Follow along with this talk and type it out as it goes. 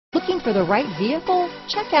Looking for the right vehicle?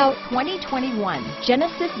 Check out 2021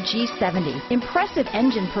 Genesis G70. Impressive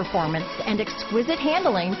engine performance and exquisite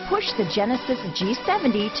handling push the Genesis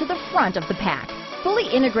G70 to the front of the pack. Fully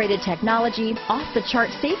integrated technology,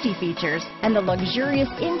 off-the-chart safety features, and the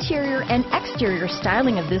luxurious interior and exterior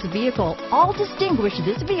styling of this vehicle all distinguish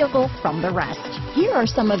this vehicle from the rest. Here are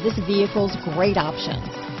some of this vehicle's great options: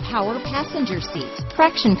 power passenger seat,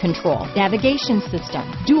 traction control, navigation system,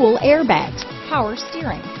 dual airbags, power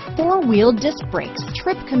steering, four-wheel disc brakes,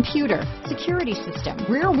 trip computer, security system,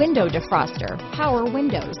 rear window defroster, power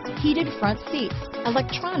windows, heated front seats,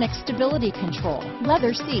 electronic stability control,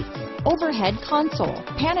 leather seats, overhead console,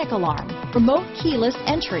 panic alarm, remote keyless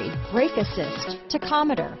entry, brake assist,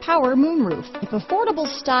 tachometer, power moonroof. If affordable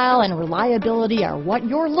style and reliability are what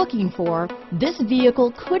you're looking for, this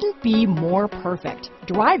vehicle couldn't be more perfect.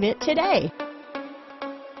 Drive it today.